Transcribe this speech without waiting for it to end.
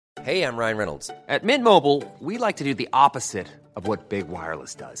Hey, I'm Ryan Reynolds. At Mint Mobile, we like to do the opposite of what Big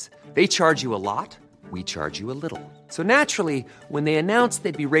Wireless does. They charge you a lot, we charge you a little. So naturally, when they announced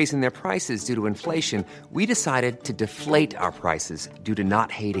they'd be raising their prices due to inflation, we decided to deflate our prices due to not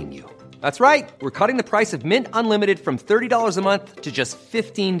hating you. That's right. We're cutting the price of Mint Unlimited from $30 a month to just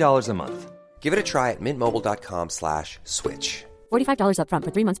 $15 a month. Give it a try at mintmobile.com/switch. $45 up front for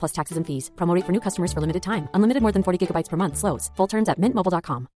 3 months plus taxes and fees. Promo rate for new customers for limited time. Unlimited more than 40 gigabytes per month. Slows full terms at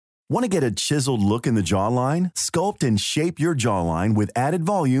mintmobile.com. Want to get a chiseled look in the jawline? Sculpt and shape your jawline with added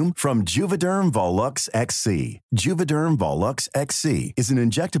volume from Juvederm Volux XC. Juvederm Volux XC is an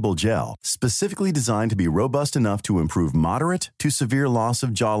injectable gel specifically designed to be robust enough to improve moderate to severe loss of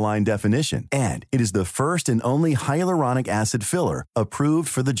jawline definition. And it is the first and only hyaluronic acid filler approved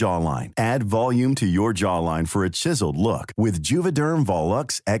for the jawline. Add volume to your jawline for a chiseled look with Juvederm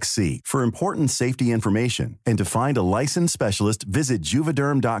Volux XC. For important safety information and to find a licensed specialist, visit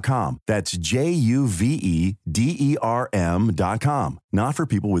juvederm.com. That's JUVEDERM.com. Not for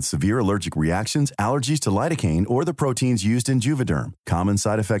people with severe allergic reactions, allergies to lidocaine, or the proteins used in Juvederm. Common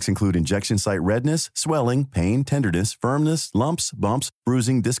side effects include injection site redness, swelling, pain, tenderness, firmness, lumps, bumps,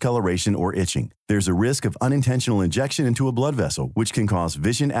 bruising, discoloration, or itching. There's a risk of unintentional injection into a blood vessel, which can cause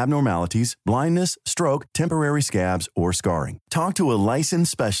vision abnormalities, blindness, stroke, temporary scabs, or scarring. Talk to a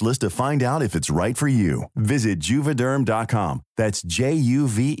licensed specialist to find out if it's right for you. Visit Juvederm.com. That's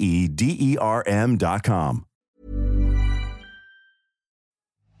JUVEDERM.com.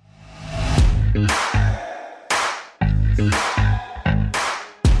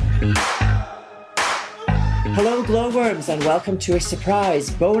 Hello glowworms, and welcome to a surprise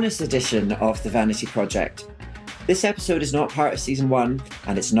bonus edition of The Vanity Project. This episode is not part of Season 1,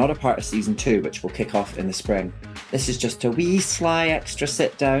 and it's not a part of Season 2, which will kick off in the spring. This is just a wee sly extra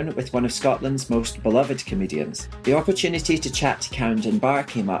sit-down with one of Scotland's most beloved comedians. The opportunity to chat to Karen Dunbar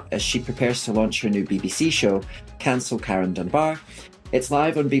came up as she prepares to launch her new BBC show, Cancel Karen Dunbar. It's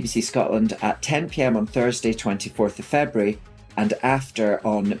live on BBC Scotland at 10 p.m. on Thursday, 24th of February, and after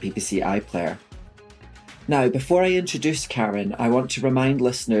on BBC iPlayer. Now, before I introduce Karen, I want to remind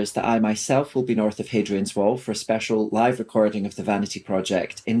listeners that I myself will be north of Hadrian's Wall for a special live recording of The Vanity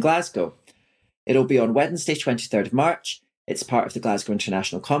Project in Glasgow. It'll be on Wednesday, 23rd of March. It's part of the Glasgow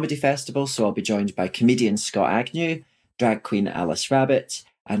International Comedy Festival, so I'll be joined by comedian Scott Agnew, drag queen Alice Rabbit,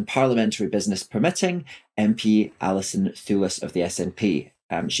 and parliamentary business permitting, MP Alison Thewlis of the SNP.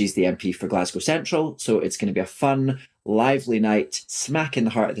 She's the MP for Glasgow Central, so it's going to be a fun, lively night, smack in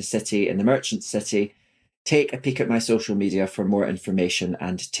the heart of the city, in the Merchant City. Take a peek at my social media for more information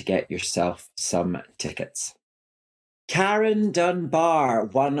and to get yourself some tickets. Karen Dunbar,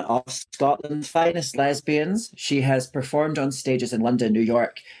 one of Scotland's finest lesbians. She has performed on stages in London, New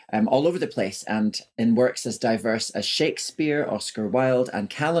York, all over the place, and in works as diverse as Shakespeare, Oscar Wilde, and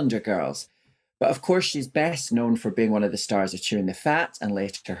Calendar Girls. But of course, she's best known for being one of the stars of Chewing the Fat and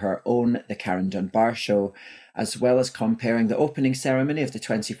later her own The Karen Dunbar Show, as well as comparing the opening ceremony of the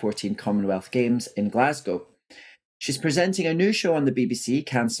 2014 Commonwealth Games in Glasgow. She's presenting a new show on the BBC,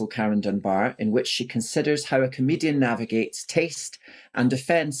 Cancel Karen Dunbar, in which she considers how a comedian navigates taste and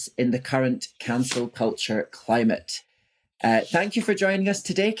offence in the current cancel culture climate. Thank you for joining us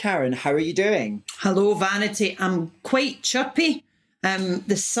today, Karen. How are you doing? Hello, Vanity. I'm quite chirpy.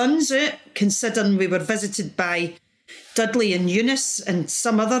 The sun's out, considering we were visited by Dudley and Eunice and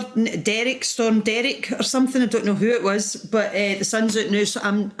some other Storm Derek or something. I don't know who it was, but the sun's out now, so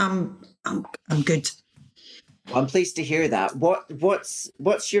I'm good. Well, I'm pleased to hear that. What's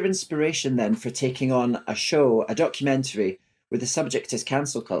your inspiration then for taking on a show, a documentary, where the subject is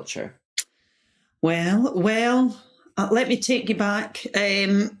cancel culture? Well, let me take you back.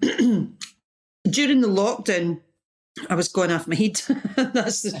 During the lockdown, I was going off my head.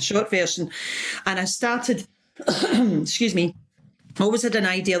 That's the short version. And I started, excuse me, I always had an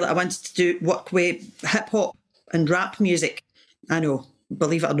idea that I wanted to work with hip hop and rap music. I know,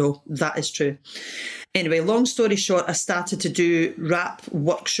 believe it or no, that is true. Anyway, long story short, I started to do rap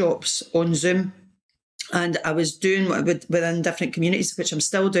workshops on Zoom, and I was doing within different communities, which I'm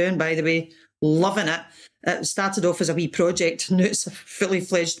still doing, by the way, loving it. It started off as a wee project, now it's a fully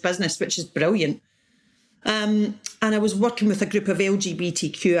fledged business, which is brilliant. And I was working with a group of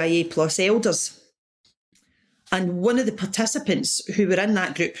LGBTQIA plus elders. And one of the participants who were in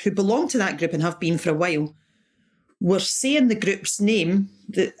that group, who belong to that group and have been for a while, were saying the group's name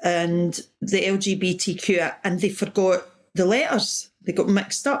and the LGBTQ, and they forgot the letters. They got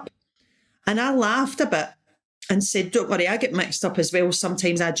mixed up. And I laughed a bit and said, don't worry, I get mixed up as well.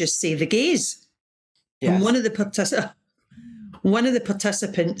 Sometimes I just say the gays. Yes. And one of the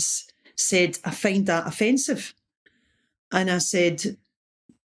participants said, I find that offensive. And I said,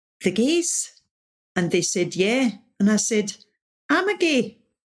 the gays? And they said, yeah. And I said, I'm a gay.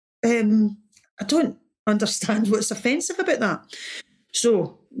 I don't understand what's offensive about that.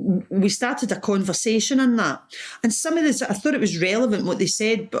 So we started a conversation on that. And some of this, I thought it was relevant what they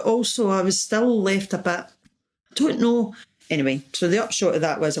said, but also I was still left a bit, I don't know. Anyway, so the upshot of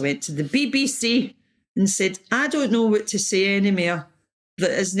that was I went to the BBC and said, I don't know what to say anymore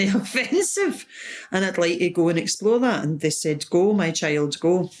that isn't offensive. And I'd like to go and explore that. And they said, go, my child,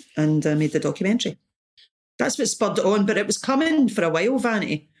 go. And I made the documentary. That's what spurred it on, but it was coming for a while,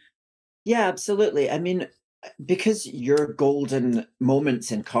 Vanity. Yeah, absolutely. I mean, because your golden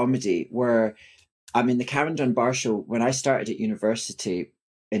moments in comedy were, I mean, the Karen Dunbar show, when I started at university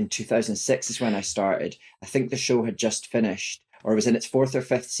in 2006 is when I started. I think the show had just finished or was in its 4th or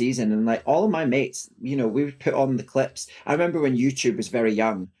 5th season. And like all of my mates, you know, we would put on the clips. I remember when YouTube was very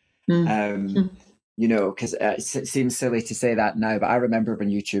young, you know, because it seems silly to say that now, but I remember when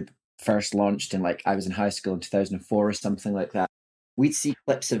YouTube first launched and like I was in high school in 2004 or something like that. We'd see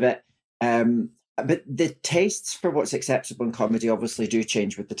clips of it. But the tastes for what's acceptable in comedy obviously do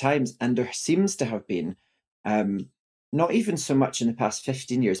change with the times. And there seems to have been, not even so much in the past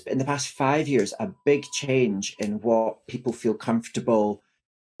 15 years, but in the past 5 years, a big change in what people feel comfortable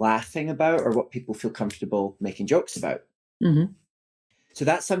laughing about or what people feel comfortable making jokes about. Mm-hmm. So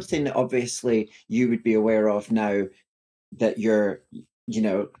that's something that obviously you would be aware of now that you're, you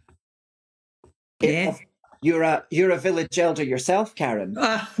know, yeah. You're a village elder yourself, Karen.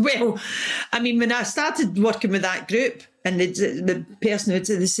 Well, I mean, when I started working with that group, and the person who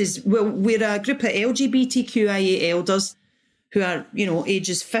this is, well, we're a group of LGBTQIA elders who are, you know,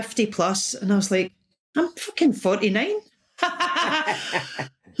 ages 50 plus, and I was like, I'm fucking 49.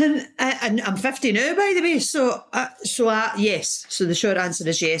 And I'm 50 now, by the way. So yes. So the short answer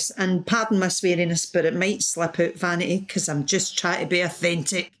is yes. And pardon my sweariness, but it might slip out, Vanity, because I'm just trying to be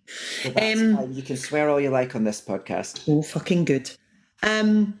authentic. Well, that's fine. You can swear all you like on this podcast. Oh, fucking good.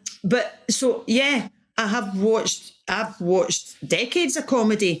 But so yeah, I've watched decades of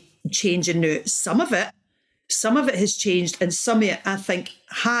comedy changing now. Some of it has changed, and some of it I think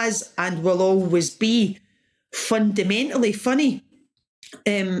has and will always be fundamentally funny.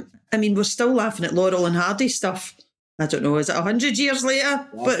 I mean, we're still laughing at Laurel and Hardy stuff. I don't know, is it 100 years later? Yeah.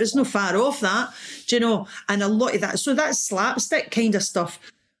 But it's not far off that, do you know? And a lot of that, so that slapstick kind of stuff,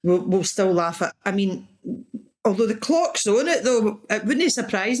 we'll still laugh at. I mean, although the clock's on it, though, it wouldn't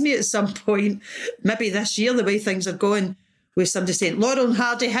surprise me at some point, maybe this year, the way things are going, with somebody saying, Laurel and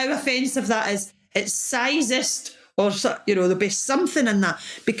Hardy, how offensive that is. It's sizist, or, you know, there'll be something in that,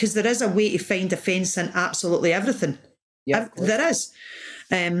 because there is a way to find offence in absolutely everything. Yeah, there is.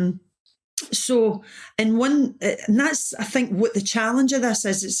 So, and that's, I think, what the challenge of this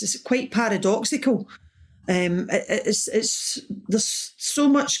is. It's quite paradoxical. There's so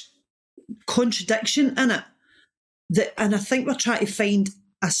much contradiction in it and I think we're trying to find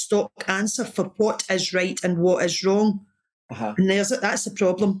a stock answer for what is right and what is wrong. Uh-huh. And that's the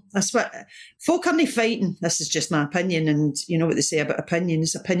problem. That's what folk aren't fighting. This is just my opinion, and you know what they say about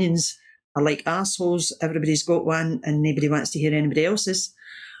opinions. Opinions are like assholes. Everybody's got one, and nobody wants to hear anybody else's.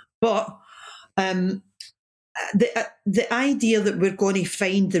 But the idea that we're going to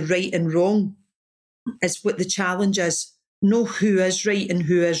find the right and wrong is what the challenge is. Know who is right and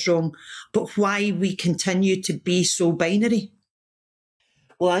who is wrong, but why we continue to be so binary.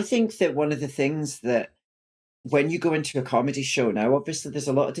 Well, I think that one of the things that when you go into a comedy show now, obviously there's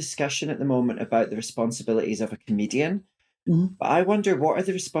a lot of discussion at the moment about the responsibilities of a comedian. Mm-hmm. But I wonder, what are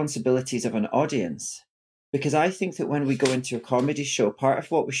the responsibilities of an audience? Because I think that when we go into a comedy show, part of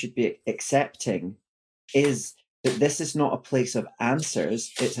what we should be accepting is that this is not a place of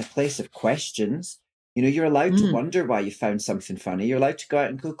answers. It's a place of questions. You know, you're allowed to wonder why you found something funny. You're allowed to go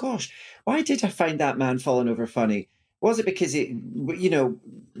out and go, gosh, why did I find that man falling over funny? Was it because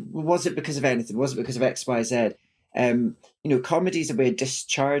was it because of anything? Was it because of X, Y, Z? You know, comedy is a way of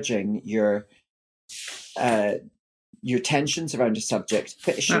discharging your tensions around a subject,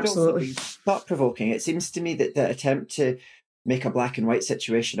 but it should also be thought-provoking. It seems to me that the attempt to make a black and white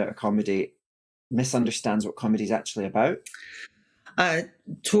situation out of comedy misunderstands what comedy is actually about. I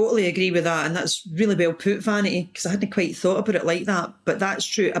totally agree with that, and that's really well put, Vanity, because I hadn't quite thought about it like that, but that's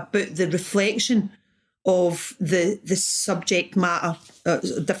true about the reflection of the subject matter,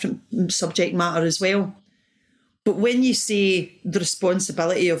 different subject matter as well. But when you say the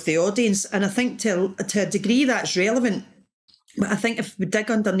responsibility of the audience, and I think to a degree that's relevant, but I think if we dig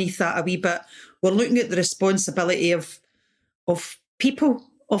underneath that a wee bit, we're looking at the responsibility of people,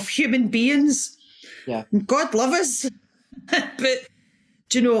 of human beings. Yeah. God love us. But,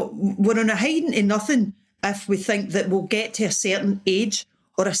 do you know, we're on a hiding to nothing if we think that we'll get to a certain age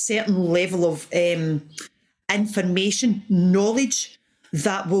or a certain level of information, knowledge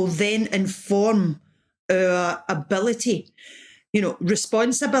that will then inform our ability,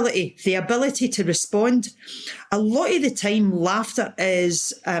 responsibility, the ability to respond. A lot of the time, laughter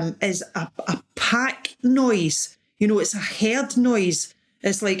is a pack noise. It's a herd noise.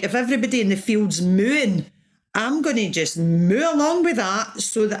 It's like if everybody in the field's mooing, I'm going to just moo along with that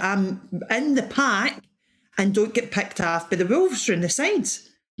so that I'm in the pack and don't get picked off by the wolves from the sides.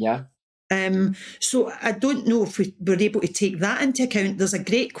 Yeah. So I don't know if we were able to take that into account. There's a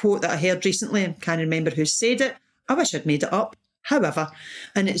great quote that I heard recently. I can't remember who said it. I wish I'd made it up. However,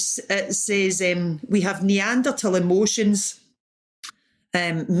 and it says, we have Neanderthal emotions,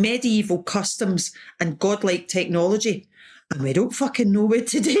 medieval customs and godlike technology, and we don't fucking know what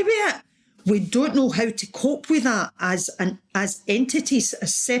to do with it. We don't know how to cope with that as entities,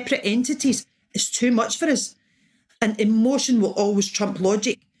 as separate entities. It's too much for us. And emotion will always trump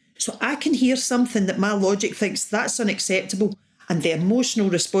logic. So I can hear something that my logic thinks that's unacceptable, and the emotional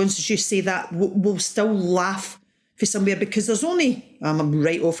response, as you say, that will still laugh for somewhere, because there's only, I'm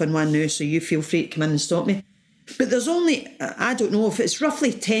right off on one now, so you feel free to come in and stop me. But there's only, I don't know if it's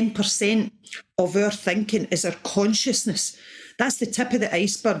roughly 10% of our thinking is our consciousness. That's the tip of the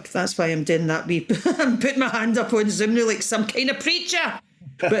iceberg. That's why I'm doing that. I'm putting my hand up on Zoom now like some kind of preacher.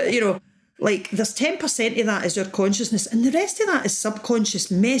 But, like there's 10% of that is our consciousness, and the rest of that is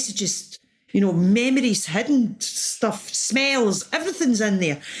subconscious messages, memories, hidden stuff, smells, everything's in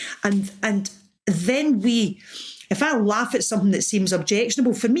there. And then if I laugh at something that seems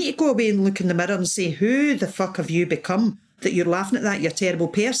objectionable, for me to go away and look in the mirror and say, who the fuck have you become that you're laughing at that, you're a terrible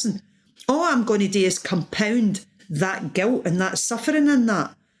person? All I'm going to do is compound that guilt and that suffering in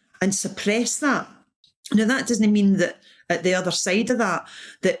that and suppress that. Now, that doesn't mean that at the other side of that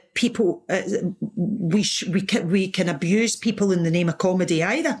people, we can abuse people in the name of comedy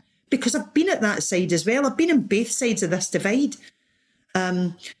either, because I've been at that side as well. I've been on both sides of this divide.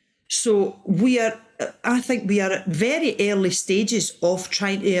 So I think we are at very early stages of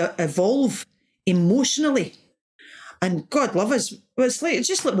trying to evolve emotionally. And God love us, it's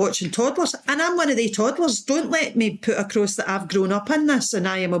just like watching toddlers. And I'm one of the toddlers. Don't let me put across that I've grown up in this and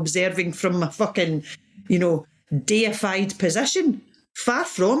I am observing from a fucking, deified position. Far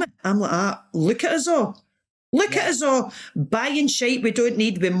from it. I'm like, look at us all. Look at us all buying shite we don't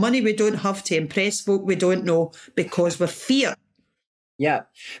need with money we don't have to impress folk we don't know because we're fear. Yeah,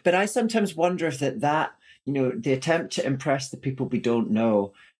 but I sometimes wonder if that the attempt to impress the people we don't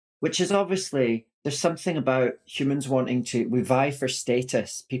know, which is obviously, there's something about humans we vie for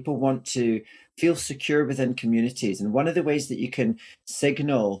status. People want to feel secure within communities. And one of the ways that you can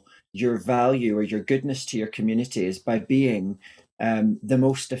signal your value or your goodness to your community is by being the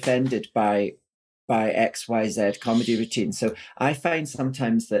most offended by XYZ comedy routine. So I find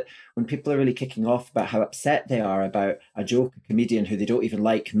sometimes that when people are really kicking off about how upset they are about a joke a comedian who they don't even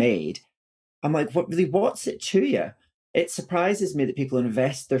like made, I'm like, what's it to you? It surprises me that people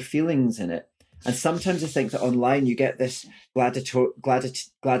invest their feelings in it. And sometimes I think that online you get this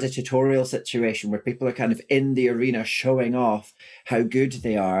gladiatorial situation where people are kind of in the arena showing off how good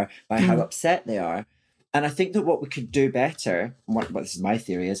they are by how upset they are. And I think that what we could do better, what this is my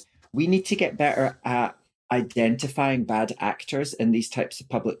theory, is we need to get better at identifying bad actors in these types of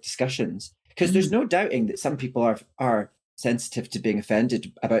public discussions. Because there's no doubting that some people are sensitive to being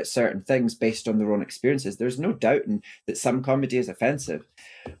offended about certain things based on their own experiences. There's no doubting that some comedy is offensive.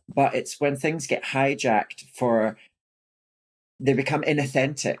 But it's when things get hijacked they become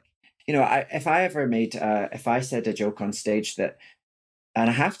inauthentic. If I said a joke on stage that,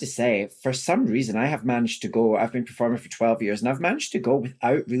 and I have to say, for some reason, I've been performing for 12 years and I've managed to go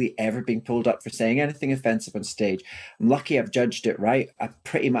without really ever being pulled up for saying anything offensive on stage. I'm lucky I've judged it right. I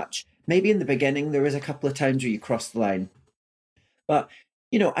pretty much, maybe in the beginning, there was a couple of times where you crossed the line. But,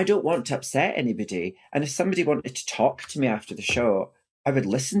 I don't want to upset anybody. And if somebody wanted to talk to me after the show, I would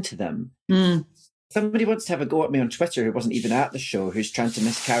listen to them. Somebody wants to have a go at me on Twitter who wasn't even at the show, who's trying to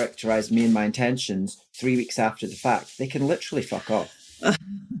mischaracterize me and my intentions 3 weeks after the fact. They can literally fuck off.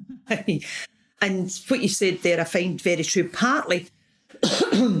 And what you said there, I find very true. Partly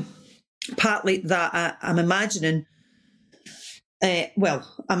that I'm imagining,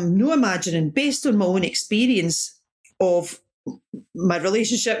 I'm no imagining, based on my own experience of my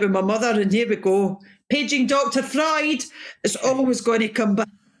relationship with my mother, and here we go, paging Dr. Freud, it's always going to come back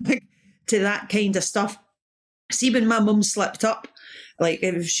to that kind of stuff. See, when my mum slipped up, like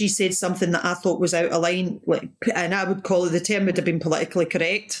if she said something that I thought was out of line, and I would call it, the term would have been politically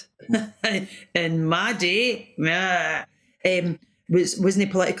correct. In my day,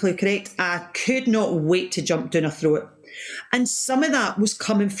 wasn't politically correct. I could not wait to jump down her throat. And some of that was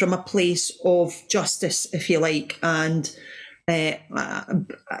coming from a place of justice, if you like, and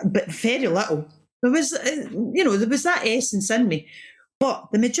but very little. There was, there was that essence in me. But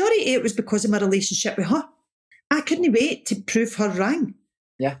the majority of it was because of my relationship with her. I couldn't wait to prove her wrong.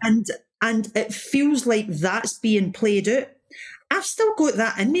 Yeah. And it feels like that's being played out. I've still got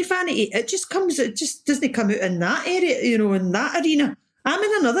that in me, Vanity. It just doesn't come out in that area, in that arena. I'm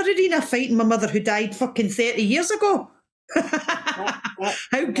in another arena fighting my mother who died fucking 30 years ago.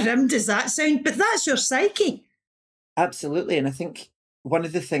 How grim does that sound? But that's your psyche. Absolutely. And I think one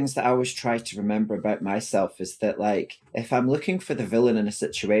of the things that I always try to remember about myself is that, like, if I'm looking for the villain in a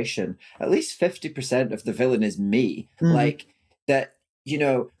situation, at least 50% of the villain is me. Mm-hmm. Like, that,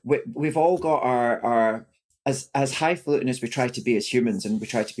 we've all got our as highfalutin as we try to be as humans, and we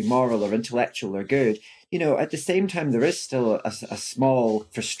try to be moral or intellectual or good, at the same time, there is still a small,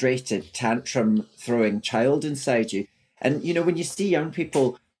 frustrated, tantrum-throwing child inside you. And, when you see young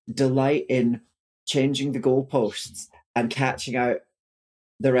people delight in changing the goalposts and catching out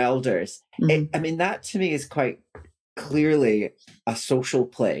their elders, mm-hmm. That to me is quite clearly a social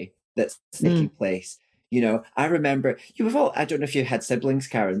play that's taking place. I remember I don't know if you had siblings,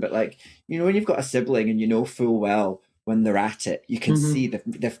 Karen, but like, when you've got a sibling and full well when they're at it, you can see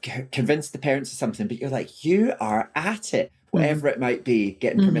they've convinced the parents of something, but you're like, you are at it, whatever it might be,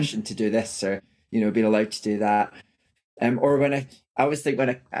 getting permission to do this or, being allowed to do that. Or when I always think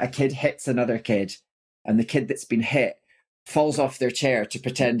when a kid hits another kid and the kid that's been hit falls off their chair to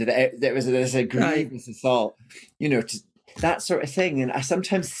pretend that there's a grievous assault, that sort of thing. And I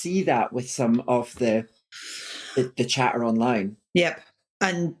sometimes see that with some of the chatter online. Yep.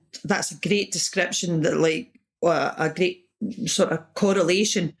 And that's a great description, that like a great sort of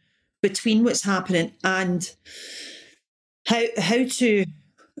correlation between what's happening and how to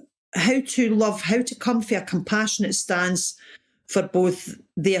love, how to come for a compassionate stance for both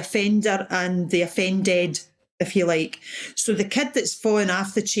the offender and the offended, if you like. So the kid that's fallen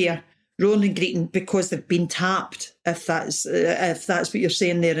off the chair, roaring and greeting because they've been tapped, if that's what you're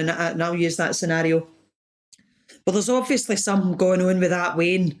saying there, and I'll use that scenario. But there's obviously something going on with that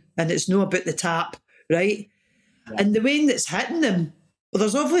Wayne, and it's not about the tap, right? Yeah. And the Wayne that's hitting them, well,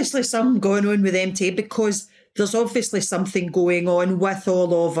 there's obviously something going on with them too, because there's obviously something going on with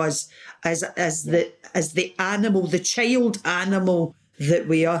all of us as the animal, the child animal that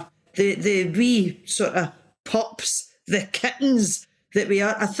we are, the wee sort of pups, the kittens that we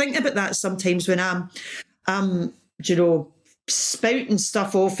are. I think about that sometimes when I'm spouting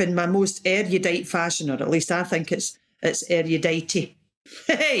stuff off in my most erudite fashion, or at least I think it's erudite.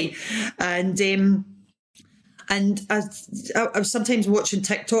 Hey, and I was sometimes watching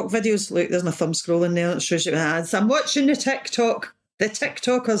TikTok videos. Look, there's my thumb scrolling there. It shows you my ads. I'm watching the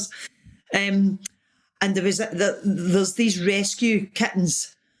TikTokers, and there's these rescue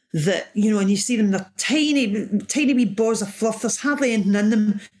kittens that, and you see them, they're tiny, tiny wee balls of fluff. There's hardly anything in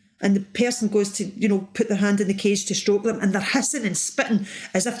them. And the person goes to, put their hand in the cage to stroke them, and they're hissing and spitting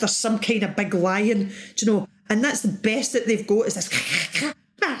as if there's some kind of big lion, and that's the best that they've got, is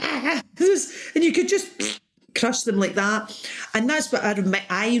this, and you could just crush them like that. And that's what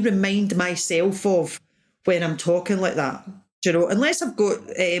I remind myself of when I'm talking like that, unless I've got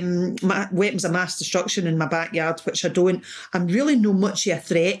weapons of mass destruction in my backyard, which I don't. I'm really no much of a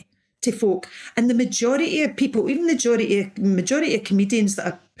threat to folk. And the majority of people, even the majority of comedians that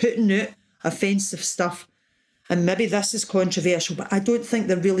are putting out offensive stuff, and maybe this is controversial, but I don't think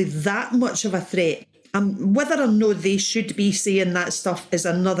they're really that much of a threat. Whether or not they should be saying that stuff is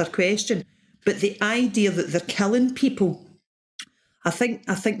another question. But the idea that they're killing people, I think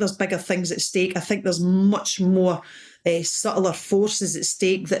there's bigger things at stake. I think there's much more subtler forces at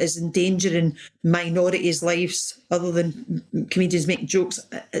stake that is endangering minorities' lives, other than comedians making jokes.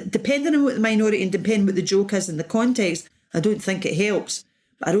 Depending on what the minority and depending what the joke is in the context, I don't think it helps.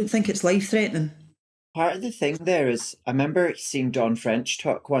 But I don't think it's life-threatening. Part of the thing there is, I remember seeing Dawn French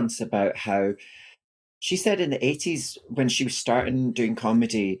talk once about how she said in the 80s, when she was starting doing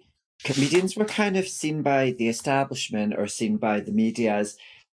comedy, comedians were kind of seen by the establishment or seen by the media as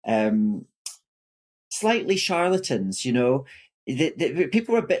slightly charlatans, people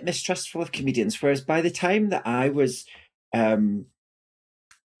were a bit mistrustful of comedians. Whereas by the time that I was in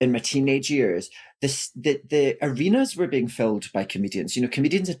my teenage years, the arenas were being filled by comedians.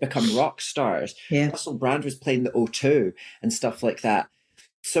 Comedians had become rock stars. Yeah. Russell Brand was playing the O2 and stuff like that.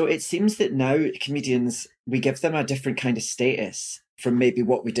 So it seems that now comedians, we give them a different kind of status from maybe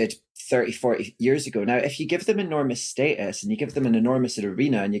what we did 30, 40 years ago. Now, if you give them enormous status and you give them an enormous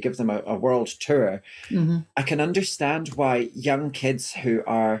arena and you give them a world tour, I can understand why young kids who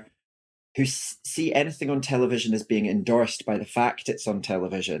are who see anything on television as being endorsed by the fact it's on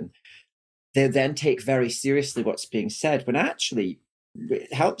television, they then take very seriously what's being said, when actually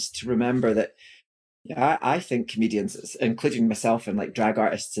it helps to remember that I think comedians, including myself and like drag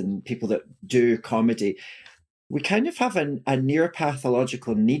artists and people that do comedy, we kind of have a near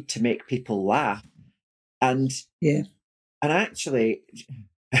pathological need to make people laugh. And actually,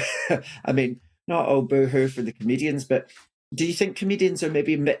 I mean, not all boo-hoo for the comedians, but do you think comedians are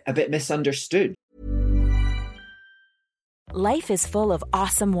maybe a bit misunderstood? Life is full of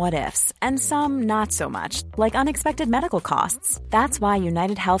awesome what-ifs, and some not so much, like unexpected medical costs. That's why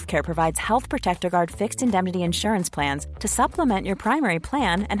United Healthcare provides Health Protector Guard fixed indemnity insurance plans to supplement your primary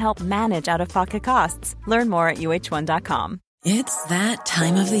plan and help manage out-of-pocket costs. Learn more at uh1.com. It's that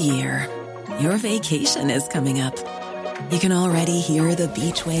time of the year. Your vacation is coming up. You can already hear the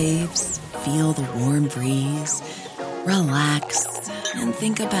beach waves, feel the warm breeze, relax, and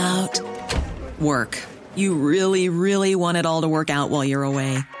think about work. You really, really want it all to work out while you're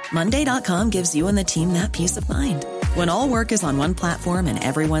away. Monday.com gives you and the team that peace of mind. When all work is on one platform and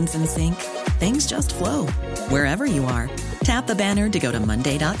everyone's in sync, things just flow. Wherever you are, tap the banner to go to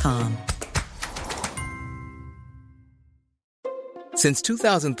Monday.com. Since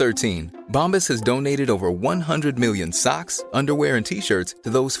 2013, Bombas has donated over 100 million socks, underwear, and T-shirts to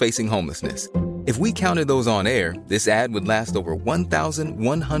those facing homelessness. If we counted those on air, this ad would last over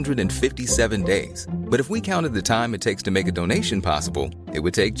 1,157 days. But if we counted the time it takes to make a donation possible, it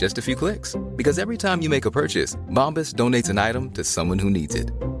would take just a few clicks. Because every time you make a purchase, Bombas donates an item to someone who needs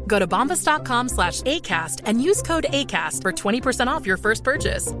it. Go to bombas.com/ACAST and use code ACAST for 20% off your first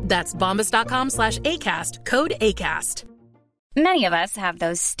purchase. That's bombas.com/ACAST, code ACAST. Many of us have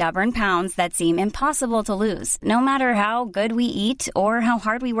those stubborn pounds that seem impossible to lose, no matter how good we eat or how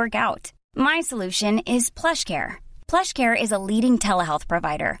hard we work out. My solution is PlushCare. PlushCare is a leading telehealth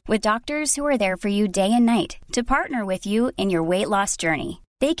provider with doctors who are there for you day and night to partner with you in your weight loss journey.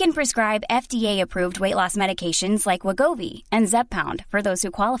 They can prescribe FDA-approved weight loss medications like Wegovy and Zepbound for those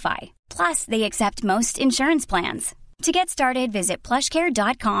who qualify. Plus, they accept most insurance plans. To get started, visit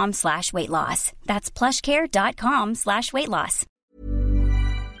plushcare.com/weightloss. That's plushcare.com/weightloss.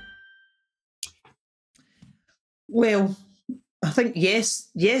 Well, I think yes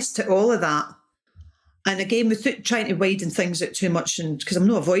to all of that. And again, without trying to widen things out too much, and because I'm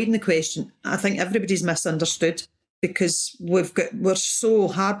not avoiding the question, I think everybody's misunderstood because we're so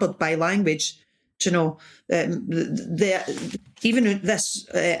harboured by language. You know, even this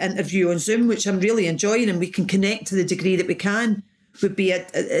interview on Zoom, which I'm really enjoying, and we can connect to the degree that we can, would be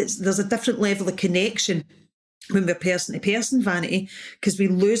there's a different level of connection when we're person to person, Vanity, because we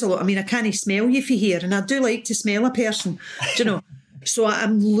lose a lot. I mean, I can't smell you for here, and I do like to smell a person, you know. So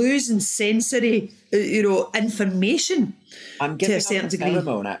I'm losing sensory, information. I'm giving to a certain degree.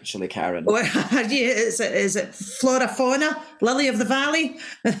 Pheromone, actually, Karen. Well, yeah, is it flora fauna, lily of the valley?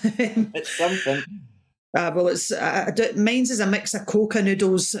 It's something. Well, it's mine's is a mix of coca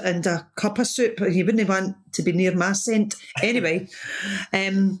noodles and a cup of soup. You wouldn't want to be near my scent anyway.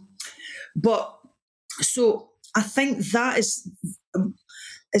 But so I think that is.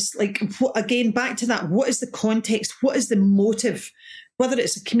 It's like, again, back to that. What is the context? What is the motive? Whether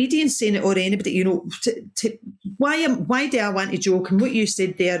it's a comedian saying it or anybody, why do I want to joke? And what you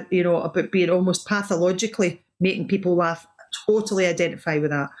said there, about being almost pathologically making people laugh, I totally identify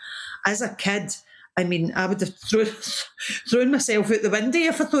with that. As a kid, I mean, I would have thrown myself out the window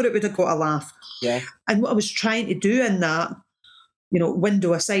if I thought it would have got a laugh. Yeah. And what I was trying to do in that,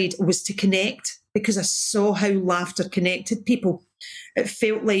 window aside, was to connect, because I saw how laughter connected people. It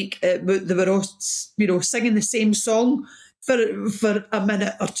felt like they were all, singing the same song for a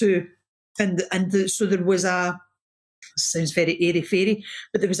minute or two, so there was sounds very airy-fairy,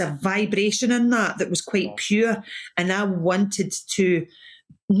 but there was a vibration in that was quite pure, and I wanted to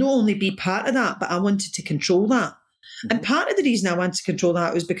not only be part of that, but I wanted to control that. Mm-hmm. And part of the reason I wanted to control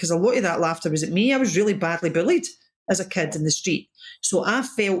that was because a lot of that laughter was at me. I was really badly bullied as a kid in the street, so I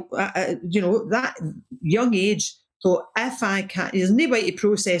felt, that young age. So if I can't, there's no way to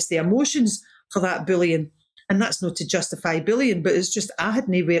process the emotions for that bullying. And that's not to justify bullying, but it's just I had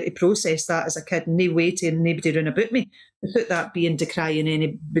nowhere to process that as a kid, no way to anybody run about me, without that being decrying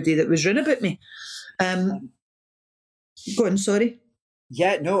anybody that was run about me. Go on, sorry.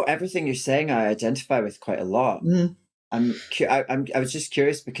 Yeah, no, everything you're saying I identify with quite a lot. Mm. I was just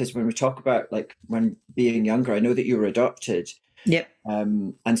curious because when we talk about like when being younger, I know that you were adopted. Yep.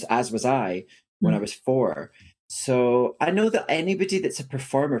 And as was I when I was 4. So I know that anybody that's a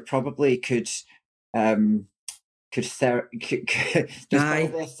performer probably could there's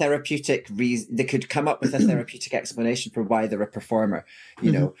probably a therapeutic reason. They could come up with a therapeutic explanation for why they're a performer.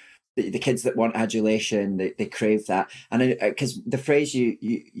 You know, the kids that want adulation, they crave that. And because the phrase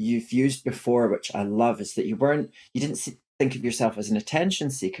you've used before, which I love, is that you didn't think of yourself as an attention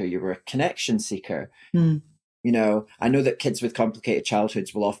seeker, you were a connection seeker. You know, I know that kids with complicated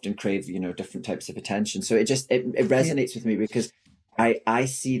childhoods will often crave, you know, different types of attention. So it resonates with me, because I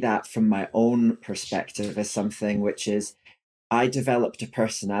see that from my own perspective as something which is, I developed a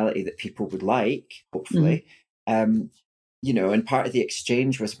personality that people would like, hopefully. You know, and part of the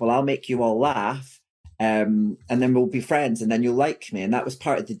exchange was, well, I'll make you all laugh, and then we'll be friends, and then you'll like me. And that was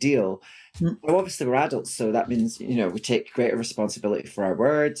part of the deal. Well, obviously we're adults, so that means, you know, we take greater responsibility for our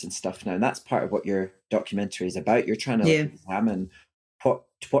words and stuff now. And that's part of what your documentary is about. You're trying to examine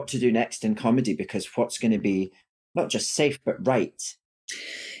what to do next in comedy, because what's going to be not just safe, but right.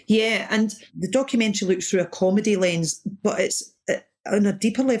 Yeah, and the documentary looks through a comedy lens, but it's on a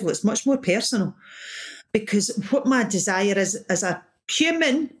deeper level, it's much more personal. Because what my desire is as a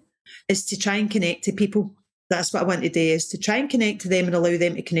human is to try and connect to people. That's what I want to do, is to try and connect to them and allow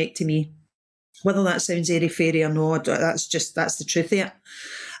them to connect to me. Whether that sounds airy-fairy or not, that's the truth of it.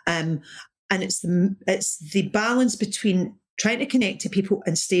 And it's the balance between trying to connect to people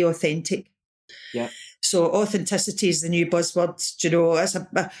and stay authentic. Yeah. So authenticity is the new buzzword. You know,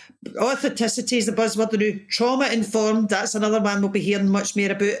 authenticity is the buzzword. The new trauma-informed, that's another one we'll be hearing much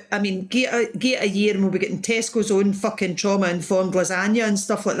more about. I mean, get a year and we'll be getting Tesco's own fucking trauma-informed lasagna and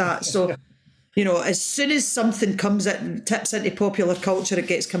stuff like that. So, you know, as soon as something tips into popular culture, it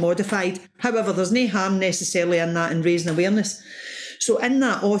gets commodified. However, there's no harm necessarily in that, and raising awareness. So in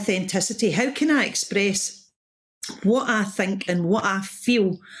that authenticity, how can I express what I think and what I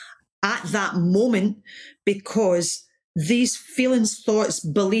feel at that moment, because these feelings, thoughts,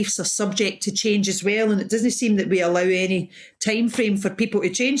 beliefs are subject to change as well, and it doesn't seem that we allow any time frame for people to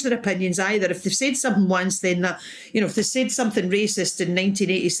change their opinions either. If they've said something once, then that, you know, if they said something racist in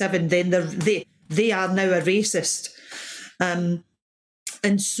 1987, then they are now a racist. And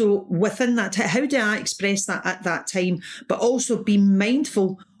so within that, how do I express that at that time, but also be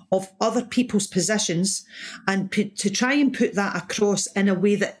mindful of other people's positions, and to try and put that across in a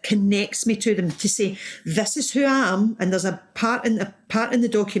way that connects me to them, to say, this is who I am. And there's a part in the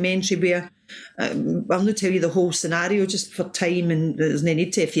documentary where, I'll not tell you the whole scenario just for time, and there's no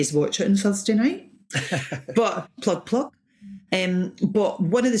need to if you watch it on Thursday night, but plug. But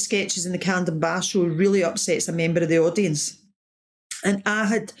one of the sketches in the Dunbar show really upsets a member of the audience. And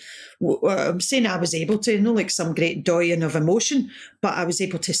I'm saying I was able to, not like some great doyen of emotion, but I was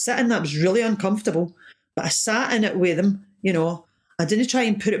able to sit in that. It was really uncomfortable, but I sat in it with them, you know. I didn't try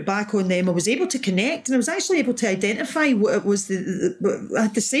and put it back on them. I was able to connect, and I was actually able to identify what it was. I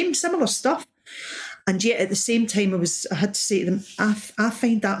had the same similar stuff. And yet at the same time, I had to say to them, I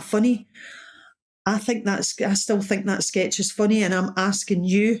find that funny. I still think that sketch is funny, and I'm asking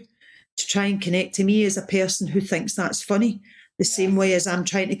you to try and connect to me as a person who thinks that's funny. The same way as I'm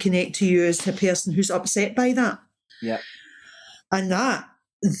trying to connect to you as a person who's upset by that. Yeah. And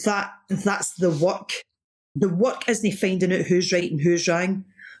that's the work. The work isn't finding out who's right and who's wrong.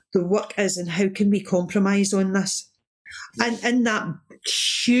 The work is in how can we compromise on this. And in that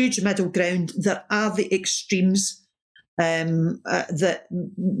huge middle ground, there are the extremes that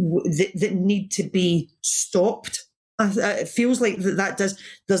need to be stopped. It feels like there's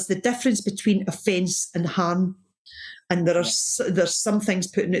the difference between offence and harm. And there's some things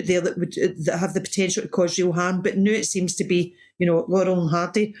putting out there that have the potential to cause real harm. But now it seems to be, you know, Laurel and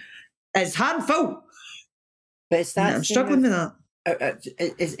Hardy is harmful. But it's that I'm struggling with that.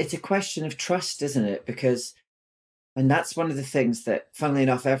 It's a question of trust, isn't it? Because, and that's one of the things that, funnily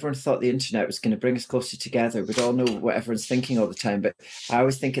enough, everyone thought the internet was going to bring us closer together. We'd all know what everyone's thinking all the time. But I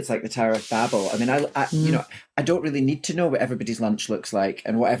always think it's like the Tower of Babel. I mean, you know, I don't really need to know what everybody's lunch looks like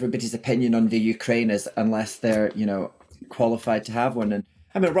and what everybody's opinion on the Ukraine is, unless they're, you know, qualified to have one. And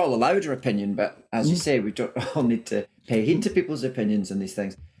I mean, we're all allowed our opinion, but as you say, we don't all need to pay heed to people's opinions on these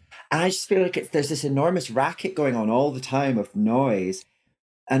things. And I just feel like there's this enormous racket going on all the time of noise.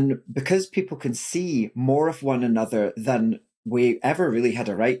 And because people can see more of one another than we ever really had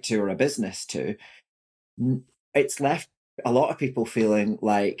a right to or a business to, it's left a lot of people feeling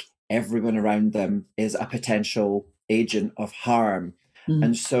like everyone around them is a potential agent of harm.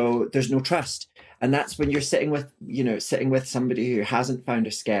 And so there's no trust. And that's when you're sitting with somebody who hasn't found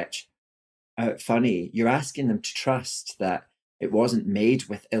a sketch funny, you're asking them to trust that it wasn't made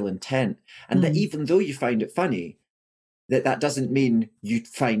with ill intent. And that even though you find it funny, that doesn't mean you're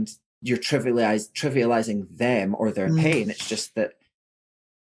trivializing them or their pain. It's just that,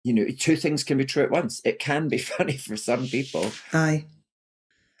 you know, two things can be true at once. It can be funny for some people. Aye.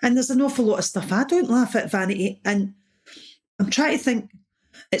 And there's an awful lot of stuff I don't laugh at, Vanity. And I'm trying to think,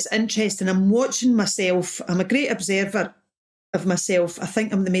 it's interesting. I'm watching myself. I'm a great observer of myself. I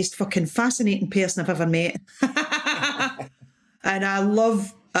think I'm the most fucking fascinating person I've ever met. And I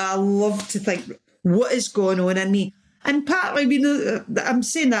love to think what is going on in me. And partly, I'm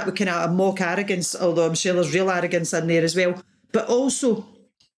saying that with kind of a mock arrogance, although I'm sure there's real arrogance in there as well. But also,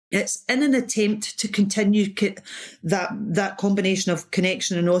 it's in an attempt to continue that combination of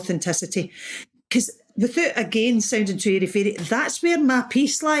connection and authenticity. Because without, again, sounding too airy-fairy, that's where my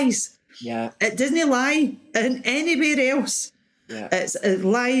peace lies. Yeah. It doesn't lie in anywhere else. Yeah. It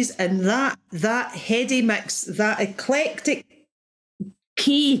lies in that heady mix, that eclectic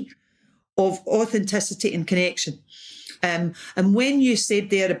key of authenticity and connection. And when you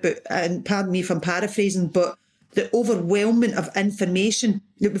said there about, and pardon me if I'm paraphrasing, but the overwhelming of information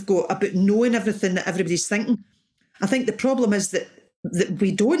that we've got about knowing everything that everybody's thinking, I think the problem is that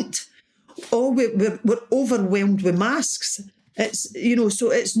we don't. We're overwhelmed with masks. It's, so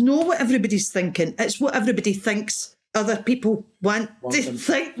it's not what everybody's thinking. It's what everybody thinks other people want to them.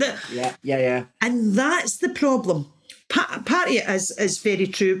 think that. Yeah. And that's the problem. Part of it is very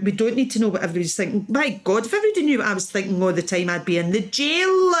true. We don't need to know what everybody's thinking. My God, if everybody knew what I was thinking all the time, I'd be in the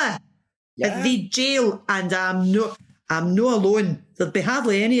jail. Yeah. The jail, and I'm no alone. There'd be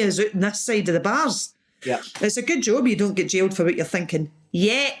hardly any of us out on this side of the bars. Yeah. It's a good job you don't get jailed for what you're thinking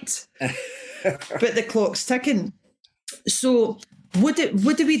yet. But the clock's ticking. So what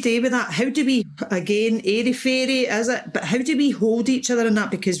do we do with that? How do we, again, airy-fairy, is it? But how do we hold each other in that?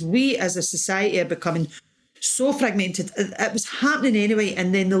 Because we as a society are becoming so fragmented. It was happening anyway,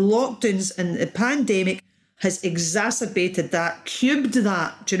 and then the lockdowns and the pandemic has exacerbated that, cubed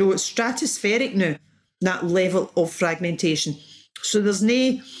that. It's stratospheric now, that level of fragmentation. So there's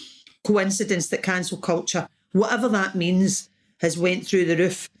no coincidence that cancel culture, whatever that means, has went through the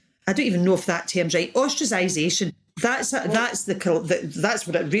roof. I don't even know if that term's right. Ostracisation. That's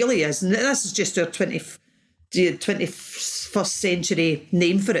what it really is, and this is just our 21st century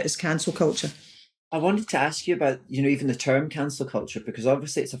name for it, is cancel culture. I wanted to ask you about, even the term cancel culture, because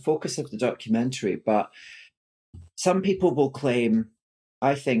obviously it's a focus of the documentary, but some people will claim,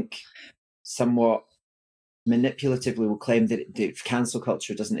 I think somewhat manipulatively will claim that cancel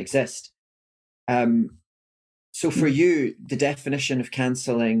culture doesn't exist. So for you, the definition of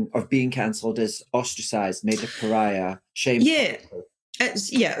cancelling, of being cancelled, is ostracised, made a pariah, shamed. Yeah.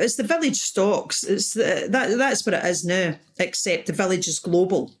 It's the village stalks. That's what it is now, except the village is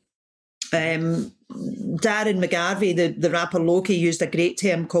global. Darren McGarvey, the rapper Loki, used a great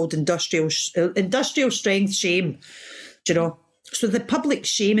term called industrial strength shame. So the public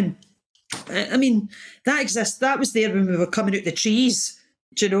shaming, that exists. That was there when we were coming out the trees.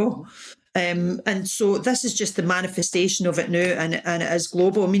 And so this is just the manifestation of it now, and it is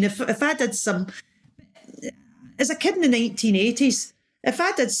global. If I did some, as a kid in the 1980s, if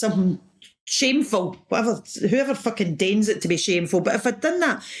I did something shameful, whoever fucking deigns it to be shameful, but if I'd done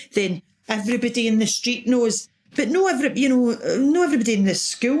that, then everybody in the street knows, but no everybody in the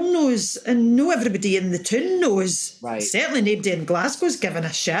school knows, and no everybody in the town knows. Right. Certainly nobody in Glasgow's giving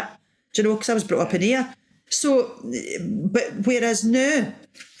a shit, because I was brought up in here. So, but whereas now,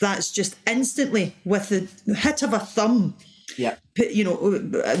 that's just instantly with the hit of a thumb. Yeah.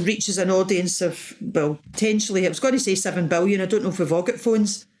 Reaches an audience of, well, potentially, I was going to say 7 billion. I don't know if we've all got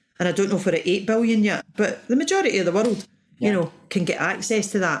phones, and I don't know if we're at 8 billion yet, but the majority of the world, can get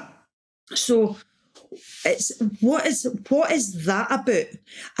access to that. So it's what is that about,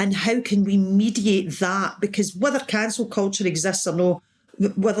 and how can we mediate that? Because whether cancel culture exists or no,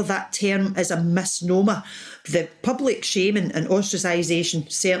 whether that term is a misnomer, the public shaming and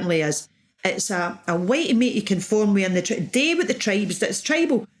ostracisation certainly is. It's a way to make you conform with the tribe. Day with the tribes, that's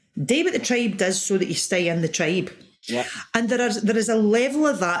tribal. Day what the tribe does so that you stay in the tribe. Yeah. And there is a level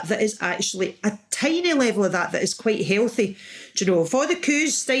of that is actually a tiny level of that is quite healthy. If all the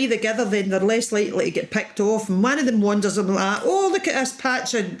coos stay together, then they're less likely to get picked off. And one of them wanders and like, oh, look at this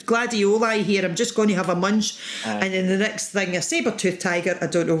patch of gladioli here, I'm just going to have a munch. And then the next thing, a saber-toothed tiger, I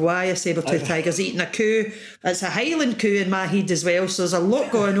don't know why a saber-toothed tiger's eating a coo. It's a Highland coo in my head as well, so there's a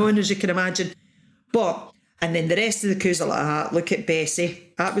lot going on, as you can imagine. And then the rest of the coos are like, look at Bessie.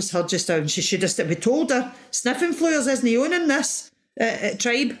 That was her just now. She should have, we told her, sniffing flowers isn't owning this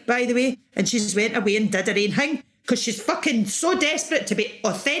tribe, by the way. And she just went away and did her own thing because she's fucking so desperate to be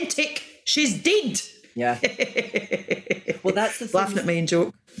authentic. She's dead. Yeah. Well, that's the thing. Laughing at my own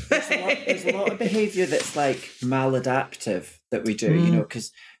joke. There's a lot of behaviour that's like maladaptive that we do,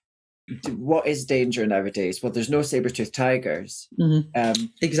 because what is danger nowadays? Well, there's no saber-toothed tigers. Mm-hmm.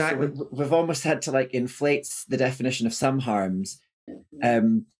 Exactly. So we've almost had to inflate the definition of some harms. As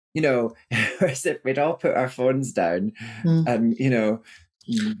if we'd all put our phones down and,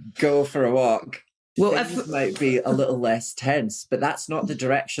 go for a walk, well, things might be a little less tense, but that's not the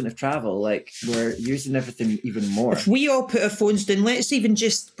direction of travel. Like, we're using everything even more. If we all put our phones down, let's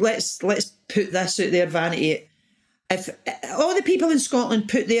put this out there, Vanity. If all the people in Scotland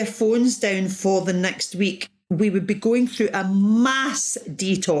put their phones down for the next week, we would be going through a mass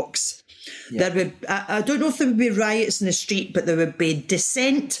detox. Yeah. I don't know if there would be riots in the street, but there would be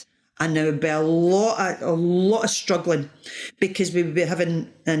dissent, and there would be a lot of struggling, because we would be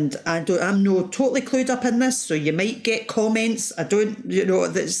having, and I'm not totally clued up in this, so you might get comments. I don't,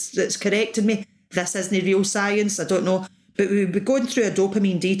 that's correcting me. This isn't real science. I don't know, but we would be going through a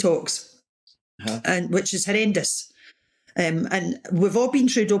dopamine detox, and which is horrendous. And we've all been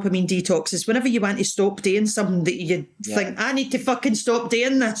through dopamine detoxes. Whenever you want to stop doing something that you think, I need to fucking stop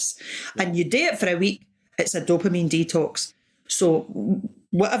doing this, and you do it for a week, it's a dopamine detox. So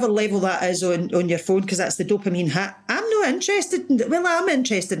whatever level that is on your phone, because that's the dopamine hit. I'm not interested in, I'm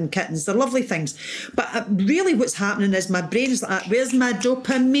interested in kittens. They're lovely things. But really what's happening is my brain is like, where's my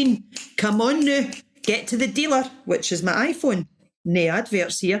dopamine? Come on now, get to the dealer, which is my iPhone. No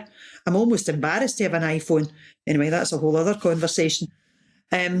adverts here. I'm almost embarrassed to have an iPhone. Anyway, that's a whole other conversation.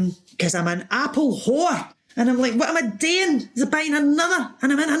 Because I'm an Apple whore. And I'm like, what am I doing? Is it buying another?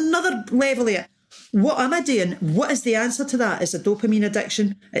 And I'm in another level here. What am I doing? What is the answer to that? It's a dopamine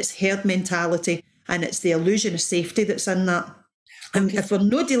addiction. It's herd mentality. And it's the illusion of safety that's in that. And if we're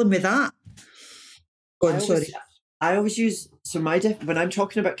not dealing with that... I always use... So when I'm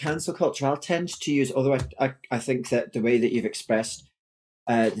talking about cancel culture, I'll tend to use... Although I think that the way that you've expressed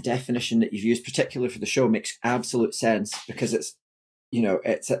the definition that you've used, particularly for the show, makes absolute sense, because it's,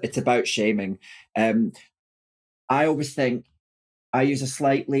 it's about shaming. I always think I use a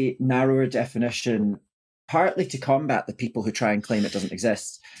slightly narrower definition, partly to combat the people who try and claim it doesn't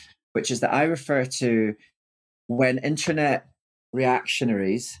exist, which is that I refer to when internet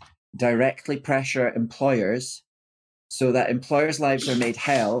reactionaries directly pressure employers so that employers' lives are made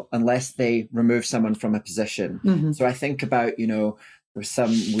hell unless they remove someone from a position. Mm-hmm. So I think about, there was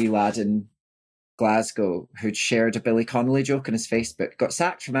some wee lad in Glasgow who'd shared a Billy Connolly joke on his Facebook, got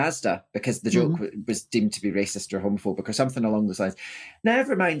sacked from Asda because the joke was deemed to be racist or homophobic or something along those lines.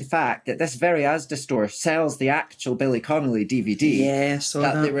 Never mind the fact that this very Asda store sells the actual Billy Connolly DVD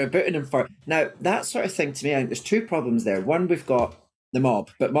that they were booting him for. Now, that sort of thing, to me, I think there's two problems there. One, we've got the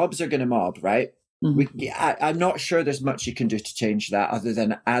mob, but mobs are going to mob, right? Mm-hmm. I'm not sure there's much you can do to change that, other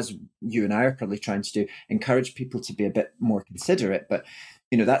than, as you and I are probably trying to do, encourage people to be a bit more considerate. But,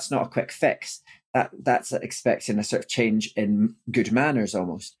 that's not a quick fix. That's expecting a sort of change in good manners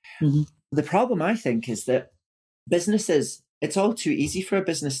almost. Mm-hmm. The problem, I think, is that businesses, it's all too easy for a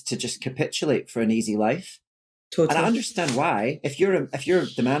business to just capitulate for an easy life. Totally. And I understand why. If you're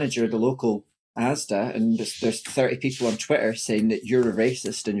the manager of the local Asda and there's 30 people on Twitter saying that you're a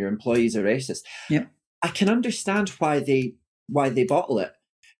racist and your employees are racist, I can understand why they bottle it.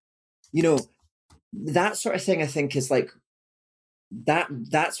 That sort of thing, I think, is like,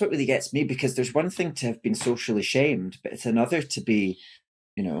 that's what really gets me, because there's one thing to have been socially shamed, but it's another to be,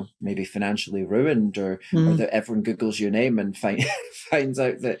 maybe financially ruined, or that everyone Googles your name and finds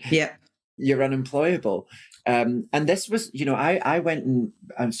out that you're unemployable. And this was, I went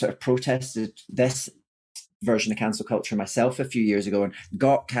and sort of protested this version of cancel culture myself a few years ago and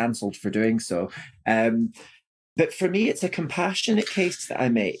got cancelled for doing so. But for me, it's a compassionate case that I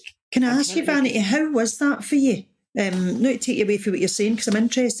make. Can I ask you, Vanity, how was that for you? Not to take you away from what you're saying, because I'm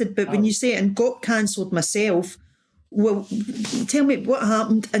interested, but when you say and got cancelled myself, well, tell me what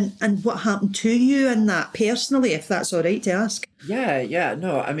happened and what happened to you in that personally, if that's all right to ask. Yeah.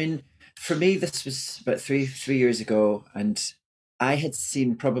 No, I mean, for me, this was about three years ago, and I had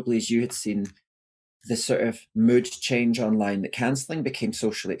seen, probably as you had seen, this sort of mood change online that cancelling became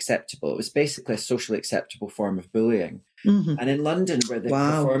socially acceptable. It was basically a socially acceptable form of bullying. Mm-hmm. And in London, where the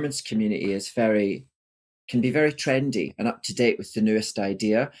performance community is can be very trendy and up to date with the newest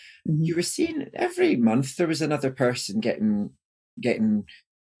idea, you were seeing every month there was another person getting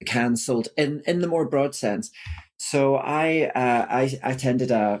cancelled in the more broad sense. So I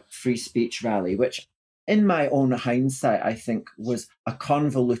attended a free speech rally, which in my own hindsight, I think was a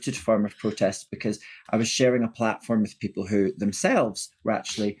convoluted form of protest, because I was sharing a platform with people who themselves were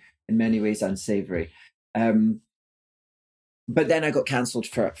actually in many ways unsavoury. But then I got cancelled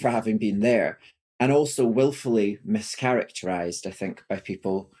for having been there, and also willfully mischaracterised, I think, by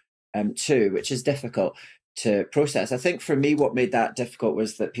people too, which is difficult to process. I think for me, what made that difficult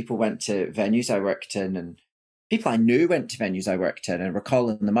was that people went to venues I worked in, and people I knew went to venues I worked in, and were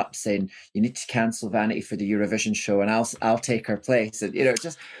calling them up saying, "You need to cancel Vanity for the Eurovision show, and I'll take her place," and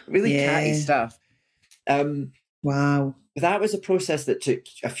just really catty stuff. Wow. But that was a process that took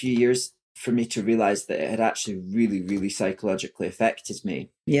a few years for me to realise that it had actually really, really psychologically affected me.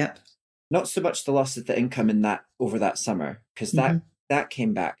 Yep. Not so much the loss of the income in that over that summer, because that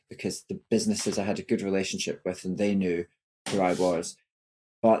came back because the businesses I had a good relationship with and they knew who I was.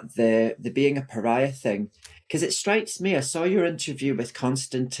 But the being a pariah thing, because it strikes me, I saw your interview with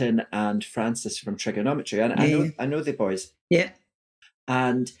Constantine and Francis from Trigonometry, and I know the boys. Yeah.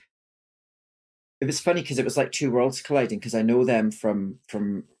 And it was funny because it was like two worlds colliding, because I know them from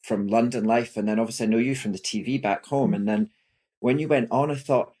London life, and then obviously I know you from the TV back home. And then when you went on, I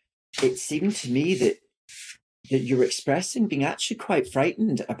thought it seemed to me that you were expressing being actually quite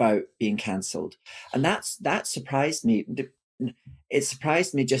frightened about being cancelled, and that surprised me. It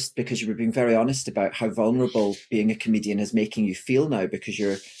surprised me just because you were being very honest about how vulnerable being a comedian is making you feel now, because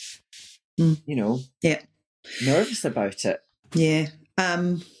you're, nervous about it. Yeah.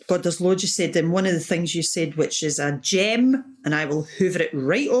 God, there's loads you said, and one of the things you said, which is a gem, and I will hoover it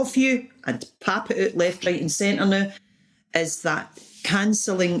right off you and pap it out left, right and centre now, is that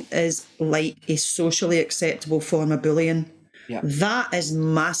cancelling is like a socially acceptable form of bullying. Yeah. That is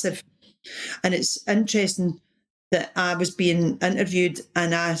massive. And it's interesting that I was being interviewed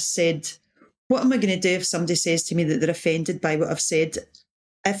and I said, what am I going to do if somebody says to me that they're offended by what I've said?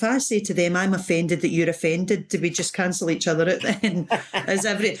 If I say to them, I'm offended that you're offended, do we just cancel each other out then? And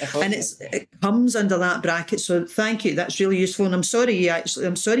it comes under that bracket. So thank you. That's really useful. And I'm sorry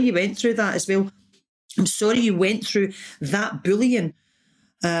you went through that as well. I'm sorry you went through that bullying.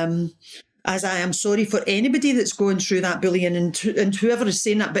 As I am sorry for anybody that's going through that bullying and whoever is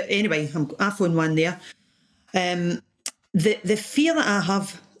saying that. But anyway, I'm off on one there. The fear that I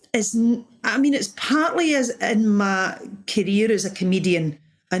have is, it's partly as in my career as a comedian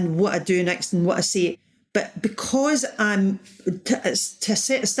and what I do next and what I say, but because I'm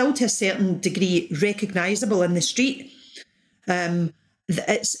still to a certain degree recognisable in the street,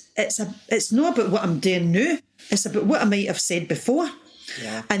 it's not about what I'm doing now, it's about what I might have said before.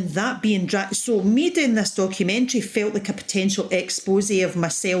 Yeah. And that being dragged. So me doing this documentary felt like a potential expose of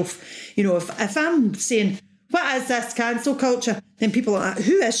myself. If I'm saying, what is this cancel culture? Then people are like,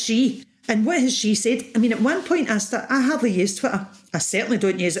 who is she? And what has she said? At one point I hardly use Twitter. I certainly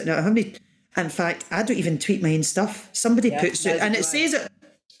don't use it now. In fact, I don't even tweet my own stuff. Somebody puts it, and it says it.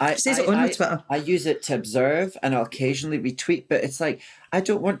 It says it on my Twitter. I use it to observe, and I'll occasionally retweet, but it's like, I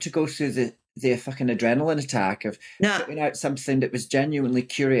don't want to go through the fucking adrenaline attack of putting out something that was genuinely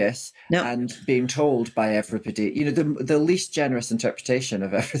curious and being told by everybody, the least generous interpretation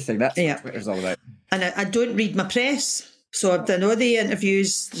of everything. That's what Twitter's all about. And I don't read my press. So I've done all the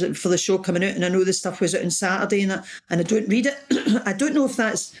interviews for the show coming out, and I know the stuff was out on Saturday and I don't read it. I don't know if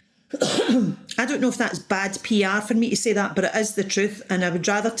that's bad PR for me to say that, but it is the truth, and I would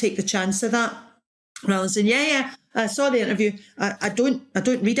rather take the chance of that rather than saying, I saw the interview. I don't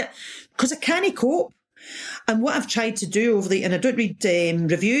read it because I can't cope. And what I've tried to do and I don't read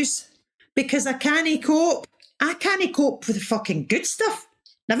reviews because I can't cope. I can't cope with the fucking good stuff.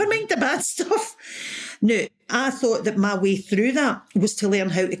 Never mind the bad stuff. No, I thought that my way through that was to learn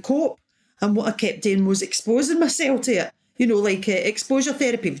how to cope. And what I kept doing was exposing myself to it. Like exposure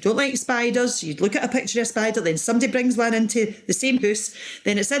therapy. If you don't like spiders, you'd look at a picture of a spider, then somebody brings one into the same house,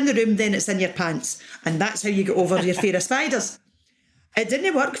 then it's in the room, then it's in your pants. And that's how you get over your fear of spiders. It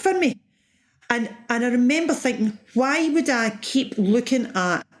didn't work for me. And I remember thinking, why would I keep looking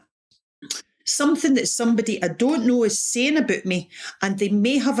at something that somebody I don't know is saying about me, and they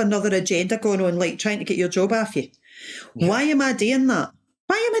may have another agenda going on, like trying to get your job off you? Yeah. Why am I doing that?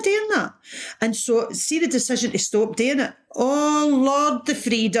 And so, see the decision to stop doing it. Oh, Lord, the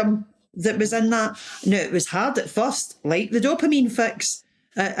freedom that was in that. No, it was hard at first, like the dopamine fix.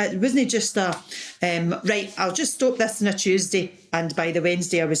 It wasn't just right, I'll just stop this on a Tuesday, and by the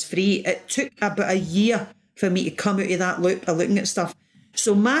Wednesday I was free. It took about a year for me to come out of that loop of looking at stuff.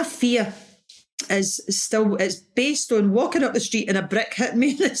 So my fear it's based on walking up the street and a brick hitting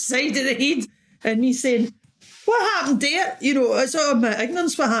me in the side of the head and me saying, what happened there? It's out of my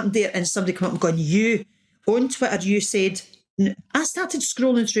ignorance, what happened there? And somebody come up and going, you, on Twitter, you said, I started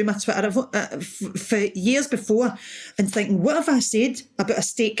scrolling through my Twitter for years before and thinking, what have I said about a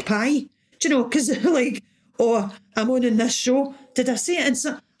steak pie? Do you know, because I'm on in this show. Did I say it?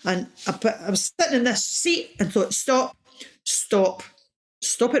 And I was sitting in this seat and thought, stop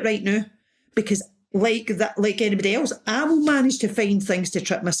it right now. Because like anybody else, I will manage to find things to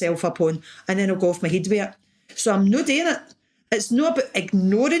trip myself up on, and then I'll go off my head with it. So I'm not doing it. It's not about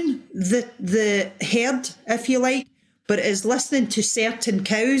ignoring the herd, if you like, but it is listening to certain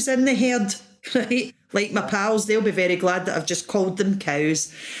cows in the herd, right? Like my pals, they'll be very glad that I've just called them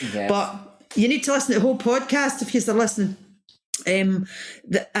cows. Yes. But you need to listen to the whole podcast if you're listening. and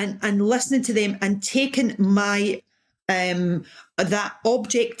listening to them and taking my that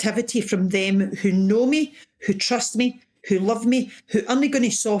objectivity from them who know me, who trust me, who love me, who aren't going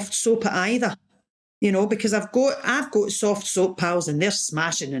to soft soap it either. You know, because I've got soft soap pals and they're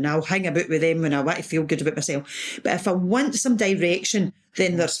smashing, and I'll hang about with them when I want to feel good about myself. But if I want some direction,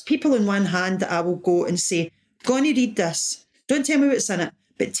 then there's people in one hand that I will go and say, go on, you read this. Don't tell me what's in it,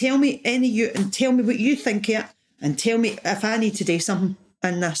 but tell me and tell me what you think of it, and tell me if I need to do something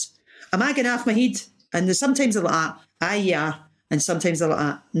in this. Am I going off my head? And there's sometimes they're like that, aye, yeah. And sometimes they're like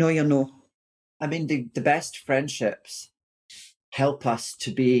that, no, you're no. I mean, the best friendships help us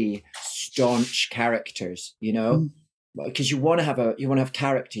to be staunch characters, you know, because you want to have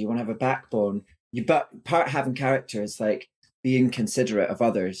character, you want to have a backbone. But part of having character is like being considerate of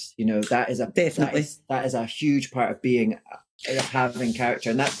others. You know, that is a huge part of having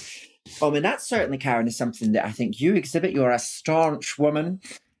character, and that's certainly, Karen, is something that I think you exhibit. You're a staunch woman.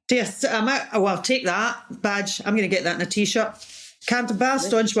 Yes, I'll take that badge. I'm going to get that in a t-shirt. Karen Dunbar,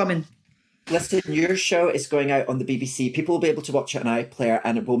 staunch woman. Listen, your show is going out on the BBC. People will be able to watch it on iPlayer,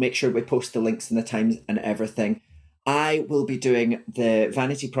 and we'll make sure we post the links and the times and everything. I will be doing the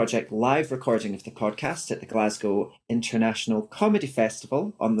Vanity Project live recording of the podcast at the Glasgow International Comedy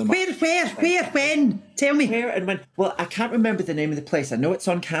Festival on the... Where, when? Tell me. Where and when? Well, I can't remember the name of the place. I know it's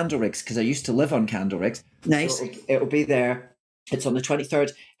on Candleriggs because I used to live on Candleriggs. Nice. So it'll be there. It's on the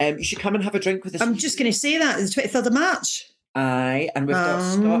 23rd. You should come and have a drink with us. I'm just going to say that, the 23rd of March. Aye, and we've got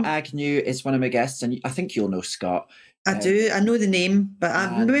Scott Agnew is one of my guests, and I think you'll know Scott. I do. I know the name, but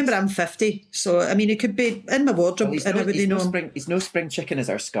I remember I'm 50, so I mean, it could be in my wardrobe, and I wouldn't know him. He's no spring chicken as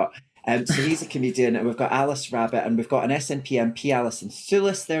our Scott. So he's a comedian, and we've got Alice Rabbit, and we've got an SNP MP, Alison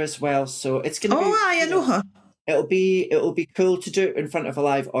Thulis, there as well. So it's going to be... Oh, aye, I know her. It'll be cool to do it in front of a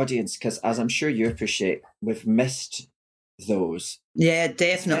live audience, because as I'm sure you appreciate, we've missed those. Yeah,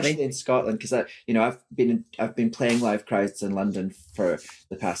 definitely. Especially in Scotland, because I've been playing live crowds in London for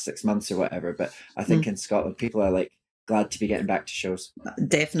the past 6 months or whatever, but I think in Scotland people are like glad to be getting back to shows.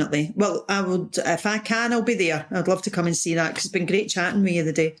 Definitely. Well, I would, if I can, I'll be there. I'd love to come and see that, because it's been great chatting with you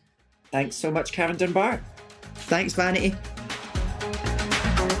the day. Thanks so much, Karen Dunbar. Thanks, Vanity.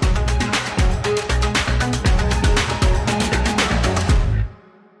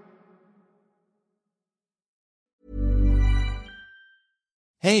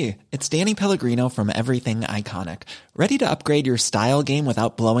 Hey, it's Danny Pellegrino from Everything Iconic. Ready to upgrade your style game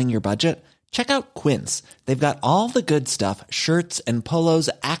without blowing your budget? Check out Quince. They've got all the good stuff, shirts and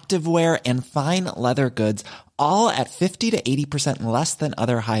polos, activewear, and fine leather goods, all at 50 to 80% less than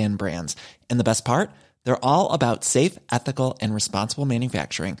other high-end brands. And the best part? They're all about safe, ethical, and responsible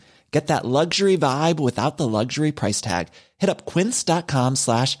manufacturing. Get that luxury vibe without the luxury price tag. Hit up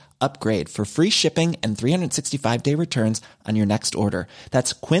quince.com/upgrade for free shipping and 365-day returns on your next order.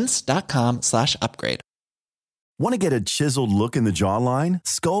 That's quince.com/upgrade. Want to get a chiseled look in the jawline?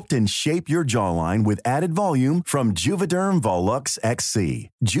 Sculpt and shape your jawline with added volume from Juvederm Volux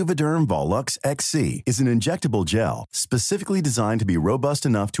XC. Juvederm Volux XC is an injectable gel specifically designed to be robust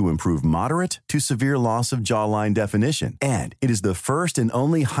enough to improve moderate to severe loss of jawline definition. And it is the first and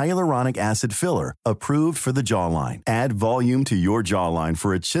only hyaluronic acid filler approved for the jawline. Add volume to your jawline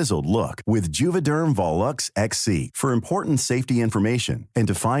for a chiseled look with Juvederm Volux XC. For important safety information and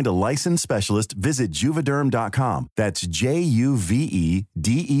to find a licensed specialist, visit juvederm.com. That's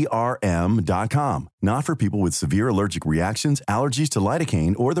JUVEDERM.com. Not for people with severe allergic reactions, allergies to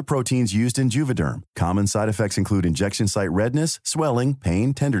lidocaine, or the proteins used in Juvederm. Common side effects include injection site redness, swelling,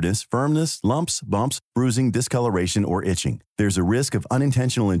 pain, tenderness, firmness, lumps, bumps, bruising, discoloration, or itching. There's a risk of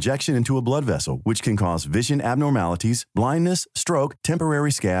unintentional injection into a blood vessel, which can cause vision abnormalities, blindness, stroke,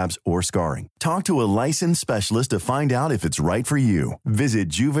 temporary scabs, or scarring. Talk to a licensed specialist to find out if it's right for you. Visit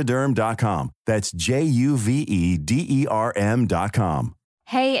Juvederm.com. That's JUVEDERM.com.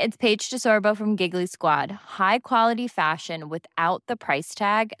 Hey, it's Paige DeSorbo from Giggly Squad. High quality fashion without the price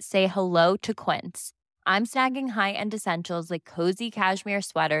tag. Say hello to Quince. I'm snagging high-end essentials like cozy cashmere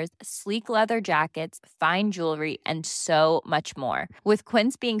sweaters, sleek leather jackets, fine jewelry, and so much more. With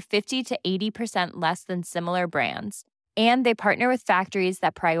Quince being 50 to 80% less than similar brands. And they partner with factories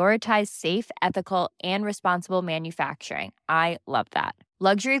that prioritize safe, ethical, and responsible manufacturing. I love that.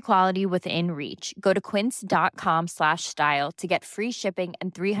 Luxury quality within reach. Go to quince.com/style to get free shipping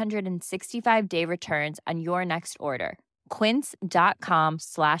and 365-day returns on your next order.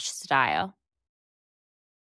 Quince.com/style.